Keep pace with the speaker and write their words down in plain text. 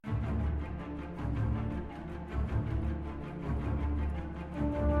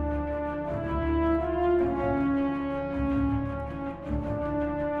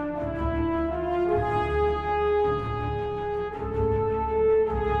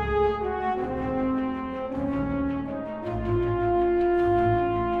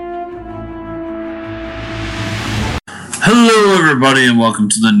Hello, everybody, and welcome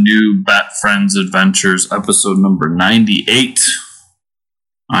to the new Bat Friends Adventures, episode number 98.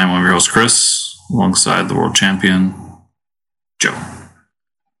 I'm one of your hosts, Chris, alongside the world champion, Joe.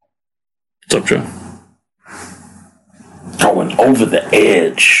 What's up, Joe? Going over the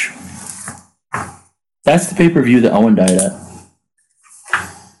edge. That's the pay-per-view that Owen died at.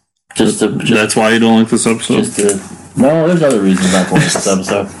 That's why you don't like this episode? No, there's other reasons not to like this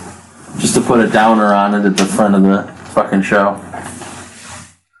episode. Just to put a downer on it at the front of the fucking show.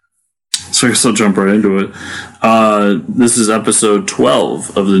 So I guess I'll jump right into it. This is episode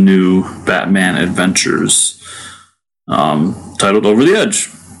 12 of the new Batman Adventures, titled Over the Edge.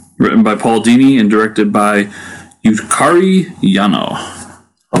 Written by Paul Dini and directed by Yukari Yano.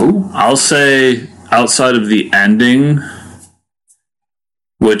 Oh? I'll say, outside of the ending,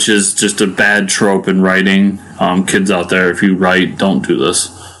 which is just a bad trope in writing, kids out there, if you write, don't do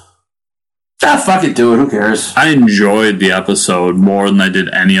this. Fuck it, do it. Who cares? I enjoyed the episode more than I did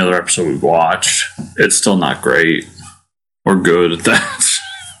any other episode we've watched. It's still not great. Or good at that.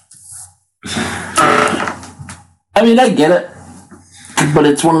 I mean, I get it. But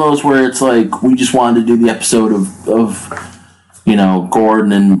it's one of those where it's like, we just wanted to do the episode of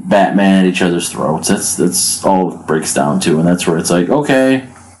Gordon and Batman at each other's throats. That's all it breaks down to. And that's where it's like, okay,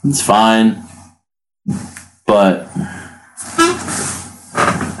 it's fine. But...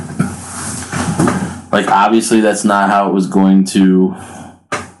 obviously that's not how it was going to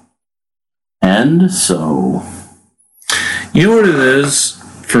end, so... You know what it is?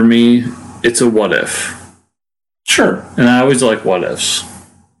 For me, it's a what if. Sure. And I always like what ifs.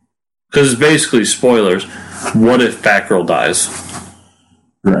 Because it's basically spoilers. What if Batgirl dies?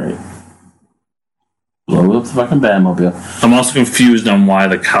 Right. Blow up the fucking Batmobile. I'm also confused on why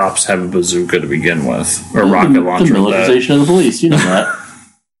the cops have a bazooka to begin with. Or rocket launcher. The militarization of the police, you know that.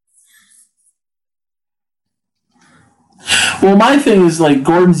 Well, my thing is,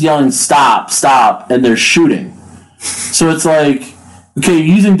 Gordon's yelling, stop, stop, and they're shooting. So it's like, okay,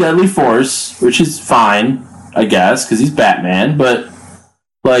 you're using deadly force, which is fine, I guess, because he's Batman, but,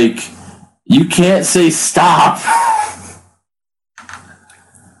 you can't say stop.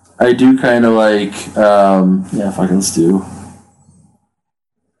 I do kind of let's do.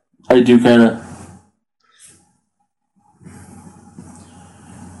 I do kind of...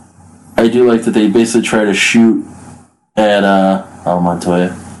 I do like that they basically try to shoot at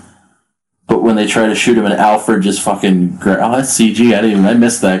Montoya, but when they try to shoot him, and Alfred just fucking that's CG. I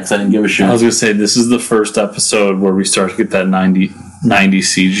missed that because I didn't give a shit. I was gonna say this is the first episode where we start to get that 90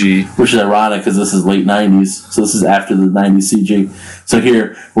 CG, which is ironic because this is late 90s, so this is after the 90s CG. So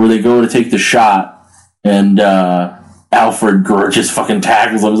here, where they go to take the shot, and Alfred just fucking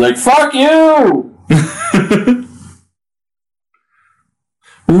tackles him. He's like, "Fuck you!"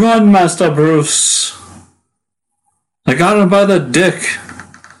 Run, Master Bruce. I got him by the dick.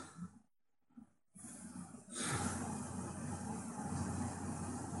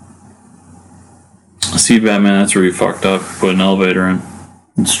 See, Batman, that's where you fucked up. Put an elevator in.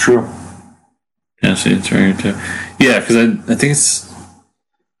 It's true. Yeah, see, it's right here, too. Yeah, because I think it's...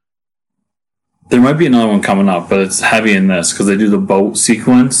 There might be another one coming up, but it's heavy in this, because they do the boat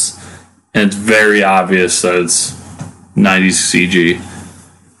sequence, and it's very obvious that it's 90s CG.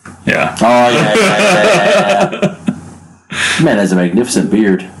 Yeah. Oh, yeah. Man has a magnificent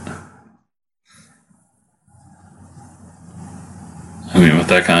beard. I mean, with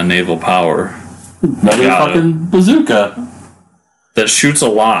that kind of naval power. Another fucking bazooka. That shoots a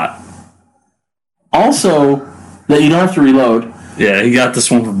lot. Also, that you don't have to reload. Yeah, he got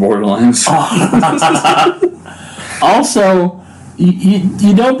this one for Borderlands. Also,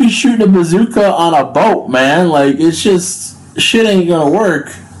 you don't be shooting a bazooka on a boat, man. It's just... Shit ain't gonna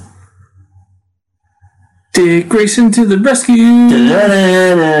work. Dick Grayson to the rescue. I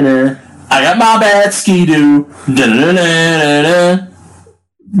got my bad ski-doo.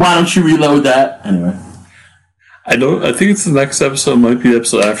 Why don't you reload that? Anyway. I think it's the next episode, might be the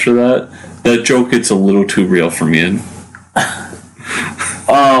episode after that. That joke gets a little too real for me.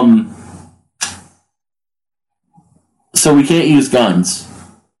 So we can't use guns.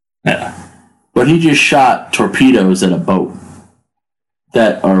 Yeah. But he just shot torpedoes at a boat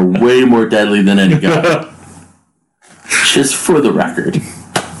that are way more deadly than any gun. Just for the record.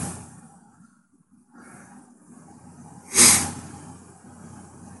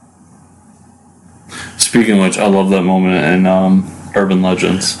 Speaking of which, I love that moment in Urban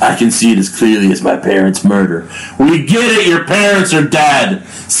Legends. I can see it as clearly as my parents' murder. We get it, your parents are dead.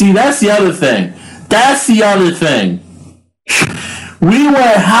 See, that's the other thing. We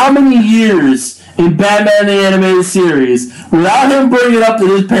went how many years in Batman the Animated Series without him bringing up that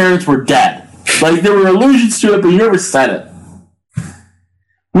his parents were dead? Like, there were allusions to it, but you never said it.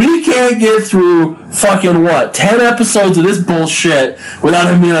 We can't get through fucking 10 episodes of this bullshit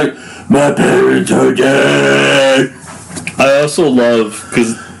without him being like, my parents are dead. I also love,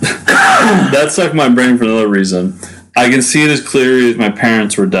 because that sucked my brain for another reason. I can see it as clearly as my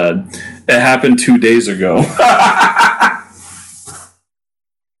parents were dead. It happened 2 days ago.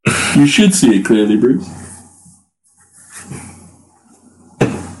 You should see it clearly, Bruce.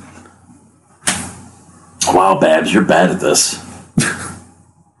 Wow, Babs, you're bad at this.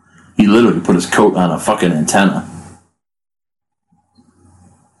 He literally put his coat on a fucking antenna.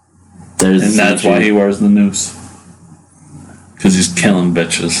 And that's why he wears the noose. Because he's killing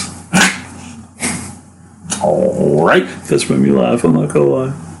bitches. Alright. That's made me laugh, I'm not gonna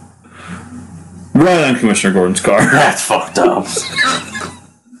lie. Right on Commissioner Gordon's car. That's fucked up.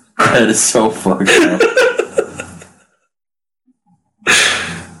 That is so fucked up.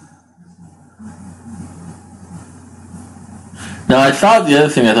 Now, I thought the other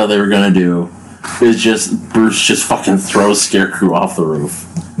thing I thought they were going to do is just Bruce just fucking throws Scarecrow off the roof.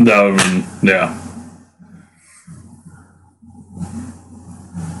 That would have been, yeah.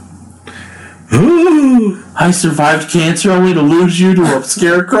 Ooh, I survived cancer only to lose you to a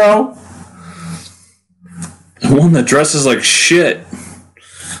Scarecrow? The one that dresses like shit.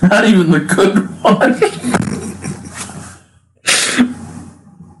 Not even the good one.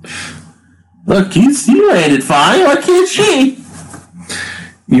 Look, he landed fine. Why can't she?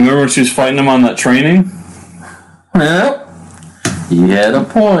 You remember when she was fighting him on that training? Well, he had a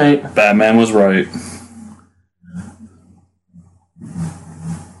point. Batman was right.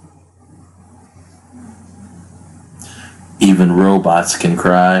 Even robots can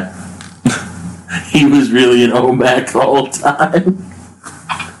cry. He was really an OMAC the whole time.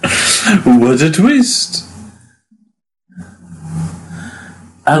 What a twist.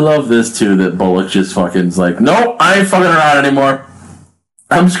 I love this too, that Bullock just fucking's like, nope, I ain't fucking around anymore.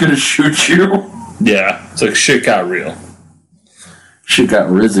 I'm just gonna shoot you. Yeah, it's like shit got real. Shit got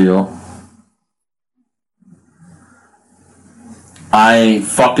Rizziel. I ain't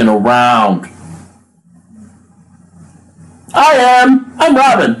fucking around. I am. I'm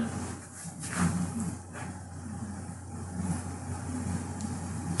Robin.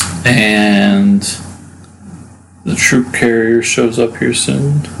 And the troop carrier shows up here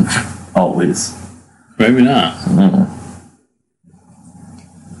soon. Always. Maybe not. Mm.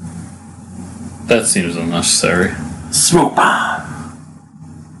 That seems unnecessary. Smoke bomb.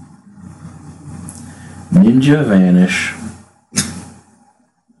 Ninja vanish.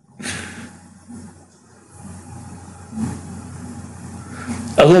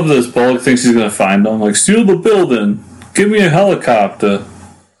 I love this. Bullock thinks he's gonna find them. Like, steal the building. Give me a helicopter.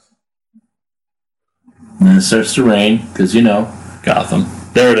 And then it starts to rain, because, you know. Gotham.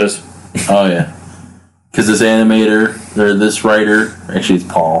 There it is. Oh, yeah. Because this animator, or this writer, actually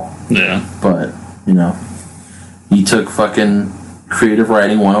it's Paul. Yeah. But, you know, he took fucking creative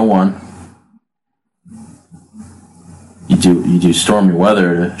writing 101. You do stormy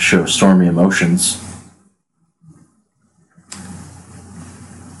weather to show stormy emotions.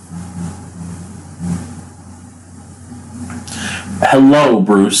 Hello,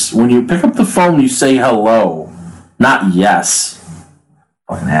 Bruce. When you pick up the phone, you say hello, not yes.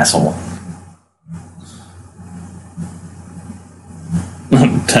 Fucking asshole.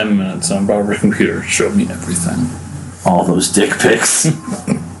 10 minutes on Barbara's computer showed me everything. All those dick pics.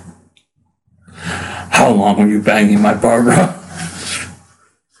 How long were you banging my Barbara?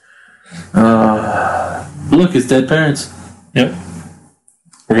 Look, it's dead parents. Yep.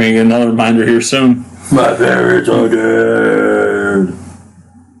 We're gonna get another reminder here soon. My parents are dead.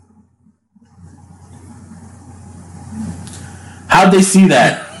 How'd they see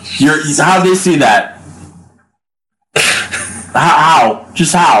that? How'd they see that? How?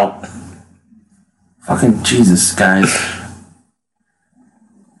 Just how? Fucking Jesus, guys.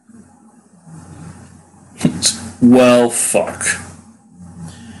 Well, fuck.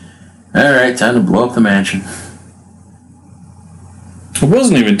 Alright, time to blow up the mansion. It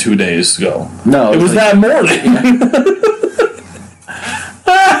wasn't even 2 days ago. No, it was like, that morning.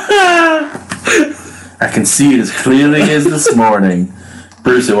 I can see it as clearly as this morning.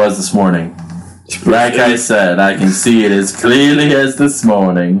 Bruce, it was this morning. Like I said, I can see it as clearly as this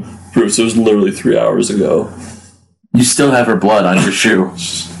morning. Bruce, it was literally 3 hours ago. You still have her blood on your shoe.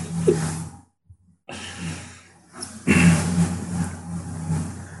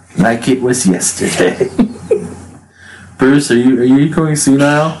 Like it was yesterday. Bruce, are you going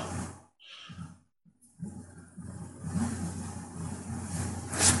senile?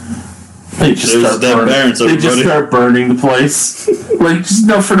 They just start burning the place. Like,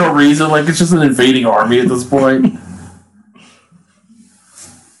 just for no reason. Like, it's just an invading army at this point.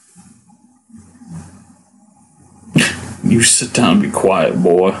 You sit down and be quiet,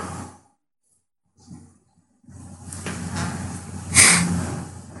 boy.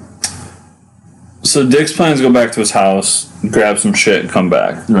 So Dick's plans to go back to his house, grab some shit, and come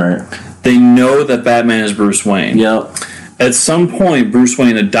back. Right. They know that Batman is Bruce Wayne. Yep. At some point, Bruce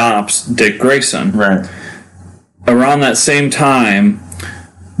Wayne adopts Dick Grayson. Right. Around that same time,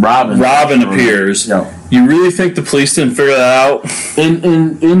 Robin appears. Yep. You really think the police didn't figure that out?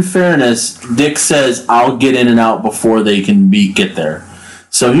 In fairness, Dick says, "I'll get in and out before they can get there."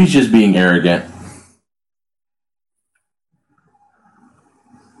 So he's just being arrogant.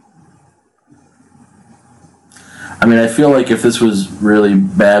 I mean, I feel like if this was really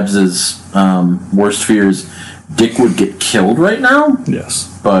Babs's worst fears, Dick would get killed right now. Yes.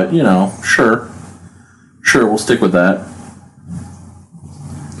 But, sure, we'll stick with that.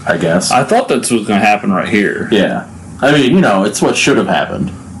 I guess. I thought that's what was going to happen right here. Yeah. I mean, it's what should have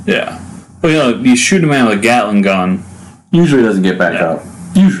happened. Yeah. Well, you shoot a man with a Gatling gun. Usually doesn't get back up.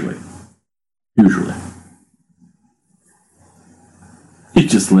 Usually.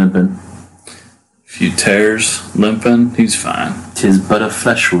 He's just limping. Few tears, limping, he's fine. 'Tis but a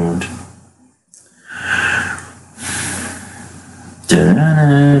flesh wound.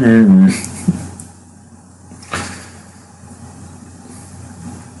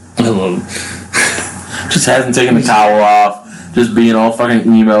 I love it. Just hasn't taken the towel off. Just being all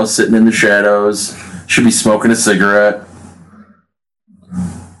fucking emo, sitting in the shadows. Should be smoking a cigarette.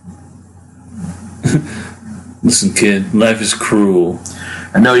 Listen, kid, life is cruel.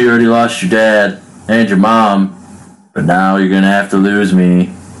 I know you already lost your dad and your mom, but now you're gonna have to lose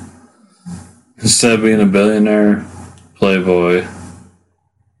me. Instead of being a billionaire playboy,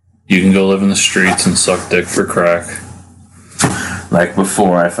 you can go live in the streets and suck dick for crack. Like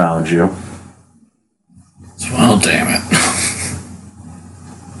before I found you. Well, damn it.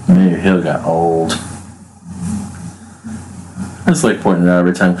 Mayor Hill got old. I just like pointing it out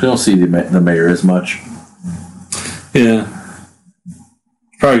every time because we don't see the mayor as much. Yeah.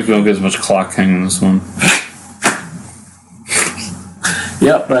 Probably don't get as much clock hanging in this one.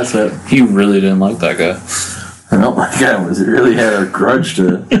 Yep, that's it. He really didn't like that guy. Oh my god, was it really had a grudge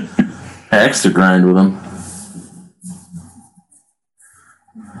to axe to grind with him.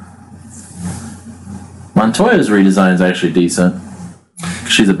 Montoya's redesign is actually decent.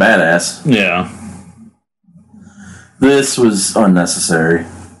 She's a badass. Yeah. This was unnecessary.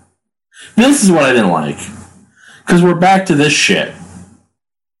 This is what I didn't like. Because we're back to this shit.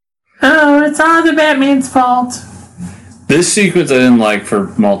 Oh, it's all the Batman's fault. This sequence I didn't like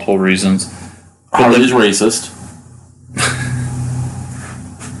for multiple reasons. Harley's racist.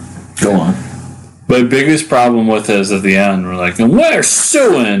 Go on. My biggest problem with it is at the end, we're like, we're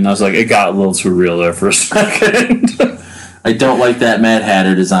suing! I was like, it got a little too real there for a second. I don't like that Mad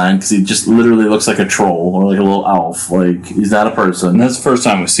Hatter design because he just literally looks like a troll or like a little elf. Like, he's not a person. And that's the first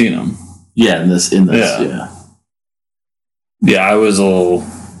time we've seen him. Yeah, in this, yeah. Yeah, I was a little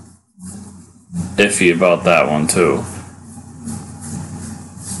iffy about that one, too.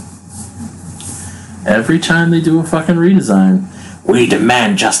 Every time they do a fucking redesign, we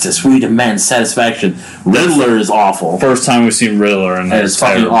demand justice, we demand satisfaction. Riddler is awful. First time we've seen Riddler, and it's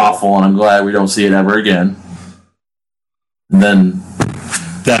fucking awful, and I'm glad we don't see it ever again. And then...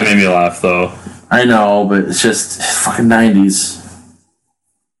 That made me laugh, though. I know, but it's just fucking 90s.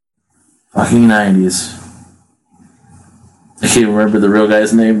 Fucking 90s. I can't remember the real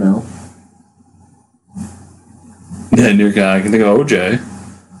guy's name now. Yeah, new guy. I can think of OJ.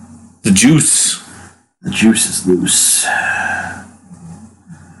 The Juice. The juice is loose. And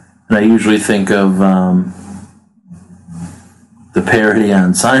I usually think of the parody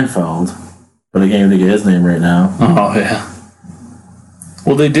on Seinfeld, but I can't even think of his name right now. Oh, yeah.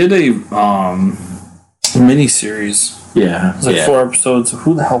 Well, they did a mini-series. Yeah. It was like 4 episodes.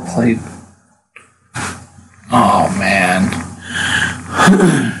 Who the hell played? Oh, man.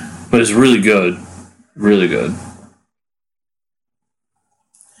 But it's really good. Really good.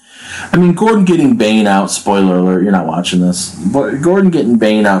 I mean, Gordon getting Bane out, spoiler alert, you're not watching this, but Gordon getting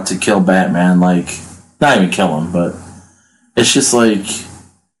Bane out to kill Batman, like, not even kill him, but it's just like,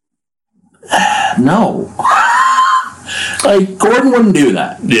 no. Like, Gordon wouldn't do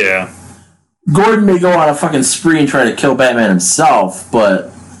that. Yeah. Gordon may go on a fucking spree and try to kill Batman himself,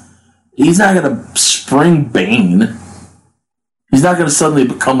 but he's not going to spring Bane. He's not going to suddenly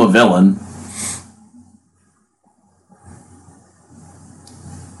become a villain.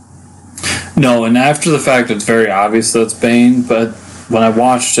 No, and after the fact, it's very obvious that's Bane, but when I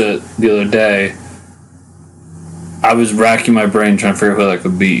watched it the other day, I was racking my brain trying to figure out who that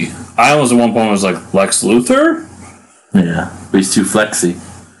could be. I almost at one point was like, Lex Luthor? Yeah, but he's too flexy.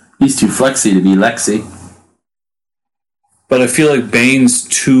 He's too flexy to be Lexi. But I feel like Bane's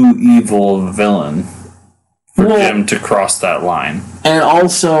too evil of a villain for him to cross that line. And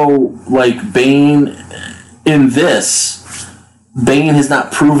also, like, Bane, in this, Bane has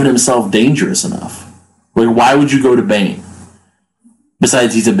not proven himself dangerous enough. Like, why would you go to Bane?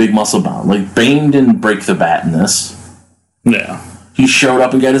 Besides, he's a big muscle bound. Like, Bane didn't break the bat in this. Yeah. He showed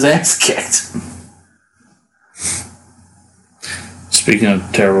up and got his ass kicked. Speaking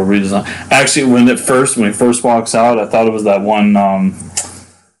of terrible redesign, actually, when he first walks out, I thought it was that one.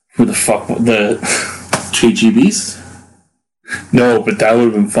 Who the fuck the KG Beast? No, but that would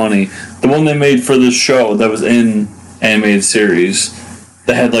have been funny. The one they made for this show that was in animated series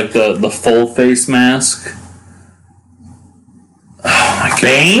that had like the full face mask. Oh my god!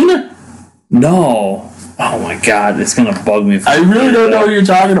 Bane? No! Oh my god! It's gonna bug me. I really don't know what you're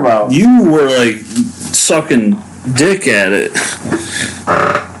talking about. You were like sucking dick at it.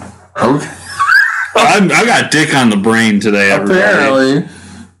 Okay. I got dick on the brain today, everybody. Apparently.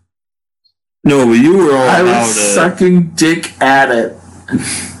 No, but you were all I about was it. sucking dick at it.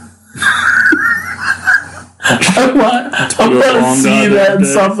 I want to see that in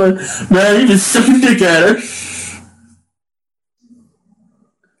something. Man, he was sucking dick at it.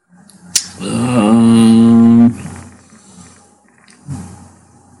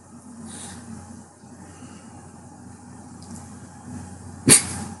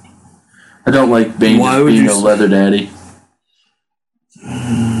 I don't like Bane being a leather daddy.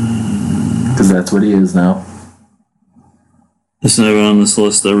 Because that's what he is now. It's not even on this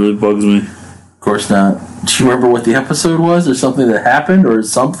list. That really bugs me. Of course not. Do you remember what the episode was, or something that happened, or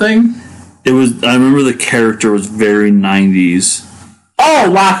something? It was. I remember the character was very 90s. Oh,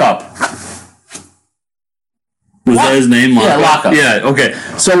 Lockup. Was that his name? Yeah, Lockup. Yeah. Okay.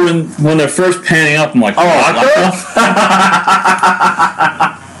 So when they're first panning up, I'm like, oh, Lockup.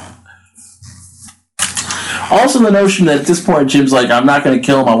 Also, the notion that at this point Jim's like, I'm not going to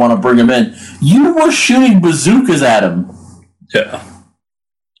kill him. I want to bring him in. You were shooting bazookas at him. Yeah.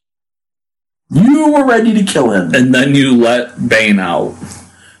 You were ready to kill him. And then you let Bane out.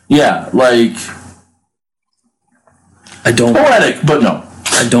 Yeah, like... I don't... Poetic, but no.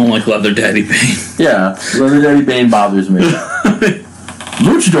 I don't like Leather Daddy Bane. Yeah, Leather Daddy Bane bothers me.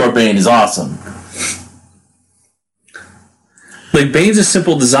 Luchador Bane is awesome. Like, Bane's a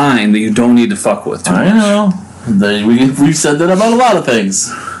simple design that you don't need to fuck with too much. I know. We've said that about a lot of things.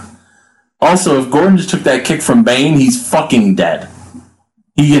 Also, if Gordon just took that kick from Bane, he's fucking dead.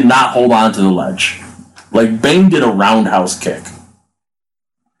 He cannot hold on to the ledge. Like, Bane did a roundhouse kick.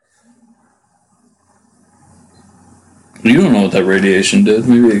 You don't know what that radiation did.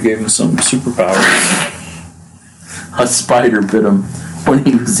 Maybe it gave him some superpowers. A spider bit him when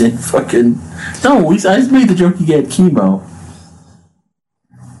he was in fucking... No, I made the joke he got chemo.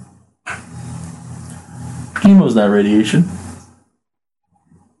 Chemo's not radiation.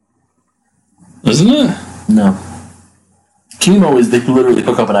 Isn't it? No. Chemo is they literally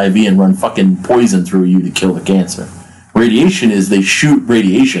hook up an IV and run fucking poison through you to kill the cancer. Radiation is they shoot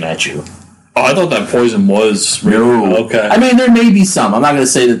radiation at you. Oh, I thought that poison was... No. Okay. I mean, there may be some. I'm not going to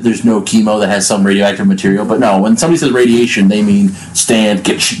say that there's no chemo that has some radioactive material, but no, when somebody says radiation, they mean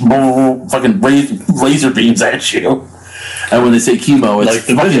get fucking laser beams at you. And when they say chemo, it's like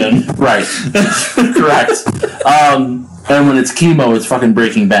the Vision. Right. Correct. And when it's chemo, it's fucking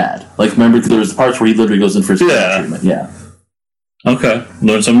Breaking Bad. Like, remember, there was the parts where he literally goes in for his treatment. Yeah. Okay.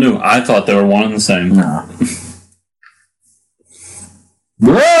 Learned something new. I thought they were one and the same. No.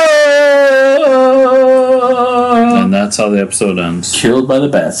 And that's how the episode ends. Killed by the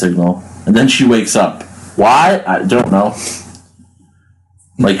bat signal. And then she wakes up. Why? I don't know.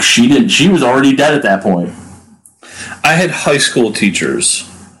 Like, she was already dead at that point. I had high school teachers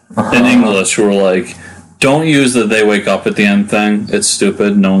in English who were like, don't use the they wake up at the end thing. It's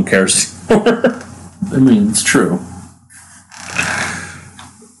stupid. No one cares anymore. I mean, it's true.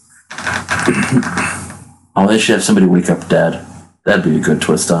 Oh, they should have somebody wake up dead. That'd be a good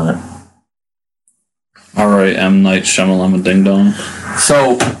twist on it. Alright, M. Night Shyamalan Ding Dong.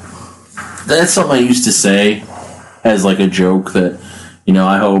 So, that's something I used to say as like a joke that, you know,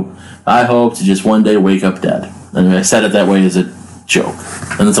 I hope to just one day wake up dead. And I said it that way as a joke.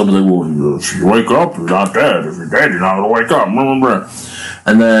 And then someone's like, well, if you wake up, you're not dead. If you're dead, you're not going to wake up.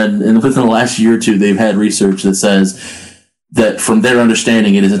 And then within the last year or two, they've had research that says that from their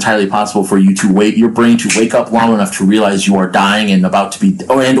understanding, it is entirely possible for you to your brain to wake up long enough to realize you are dying and about to be,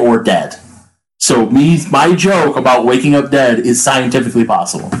 or dead. So my joke about waking up dead is scientifically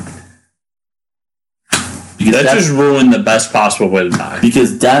possible. Because that just ruined the best possible way to die.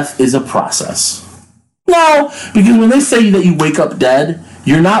 Because death is a process. No, because when they say that you wake up dead,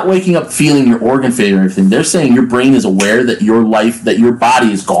 you're not waking up feeling your organ failure or everything. They're saying your brain is aware that your life, that your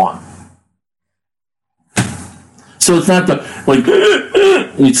body is gone. So it's not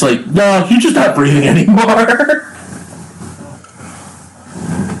it's like, no, you're just not breathing anymore.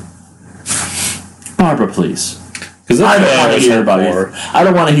 Barbara, please. Because I don't want to hear about you. I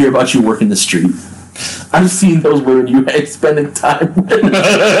don't want to hear about you working the street. I've seen those women you had spending time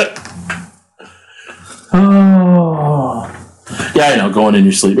with. Oh. Yeah, I know, going in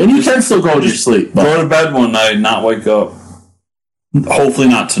your sleep. And you can still go in your sleep. But go to bed one night, not wake up. Hopefully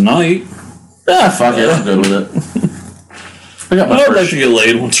not tonight. Ah, fuck it. I'm good with it. I would like to get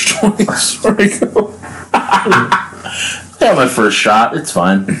laid once or twice before I go. I got my first shot. It's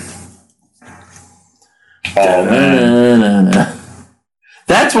fine. Oh, man.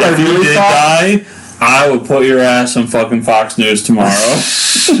 That's what I really thought. I would put your ass on fucking Fox News tomorrow.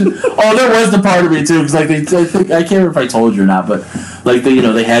 Oh, there was the part of me too, because like I can't remember if I told you or not, but like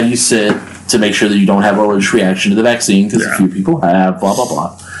they have you sit to make sure that you don't have an allergic reaction to the vaccine, because a few people have, blah blah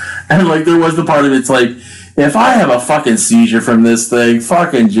blah, and like there was the part of it's like, if I have a fucking seizure from this thing,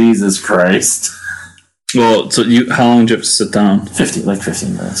 fucking Jesus Christ. Well, so how long did you have to sit down? 15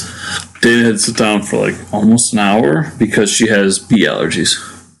 minutes. Dana had to sit down for like almost an hour because she has bee allergies.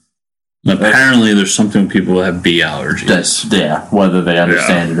 And apparently, there's something with people that have bee allergies. Whether they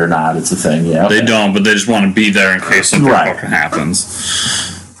understand it or not, it's a thing. Yeah, okay. They don't, but they just want to be there in case something fucking happens.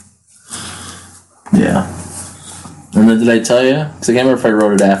 Yeah. And then did I tell you? Because I can't remember if I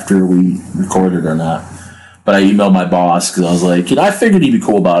wrote it after we recorded or not. But I emailed my boss because I was like, I figured he'd be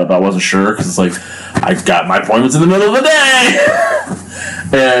cool about it, but I wasn't sure because it's like, I've got my appointments in the middle of the day.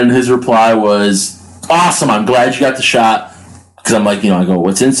 And his reply was, awesome, I'm glad you got the shot. Because I'm like, I go,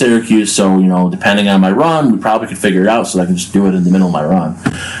 it's in Syracuse, so, depending on my run, we probably could figure it out so I can just do it in the middle of my run.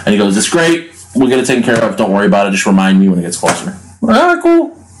 And he goes, it's great. We'll get it taken care of. Don't worry about it. Just remind me when it gets closer. All right,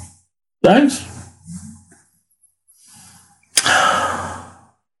 cool. Thanks.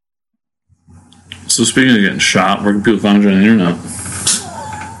 So speaking of getting shot, where can people find you on the internet?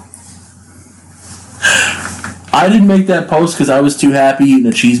 I didn't make that post because I was too happy eating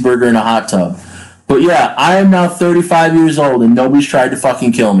a cheeseburger in a hot tub. But yeah, I am now 35 years old and nobody's tried to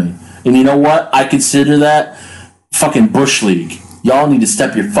fucking kill me. And you know what? I consider that fucking Bush League. Y'all need to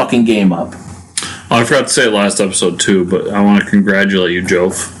step your fucking game up. Oh, I forgot to say it last episode too, but I want to congratulate you,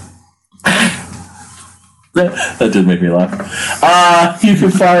 Jove. That did make me laugh. You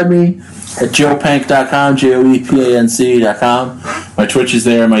can find me at joepank.com, joepanc.com. My Twitch is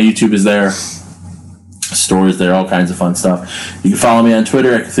there, my YouTube is there. Stores there, all kinds of fun stuff. You can follow me on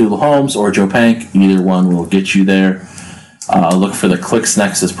Twitter at Cthulhu Holmes or Joe Pank. Either one will get you there. Look for the Clicks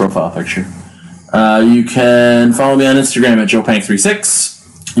Nexus profile picture. You can follow me on Instagram at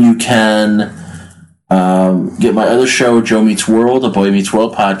JoePank36. You can get my other show, Joe Meets World, a Boy Meets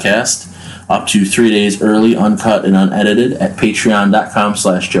World podcast, up to 3 days early, uncut and unedited at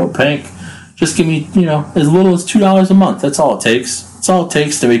patreon.com/JoePank. Just give me, as little as $2 a month. That's all it takes. That's all it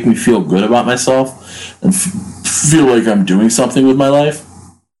takes to make me feel good about myself and feel like I'm doing something with my life.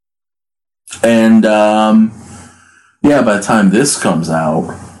 And, by the time this comes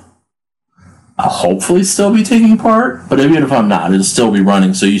out, I'll hopefully still be taking part. But even if I'm not, it'll still be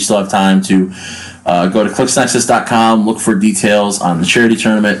running. So you still have time to go to clicksnexus.com, look for details on the charity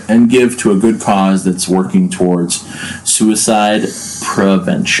tournament, and give to a good cause that's working towards suicide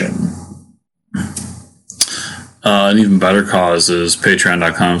prevention. An even better cause is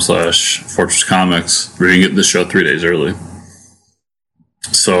patreon.com/Fortress Comics, where you can get this show 3 days early.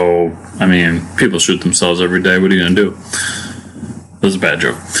 So, people shoot themselves every day. What are you going to do? That was a bad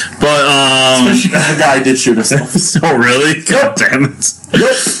joke. But, the guy did shoot himself. Oh, really? God damn it.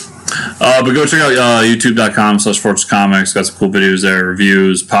 But go check out youtube.com/Fortress Comics. Got some cool videos there,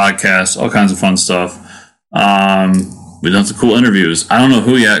 reviews, podcasts, all kinds of fun stuff. We've done some cool interviews. I don't know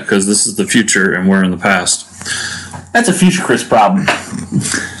who yet, because this is the future and we're in the past. That's a future Chris problem.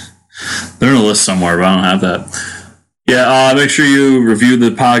 They're in a list somewhere, but I don't have that. Yeah, make sure you review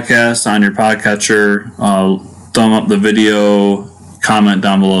the podcast on your podcatcher. Thumb up the video, comment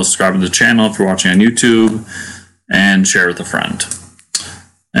down below, subscribe to the channel if you're watching on YouTube, and share with a friend.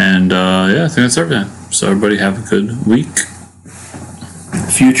 And I think that's everything. So everybody have a good week.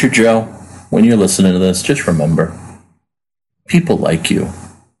 Future Joe, when you're listening to this, just remember, people like you.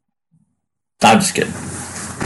 I'm just kidding.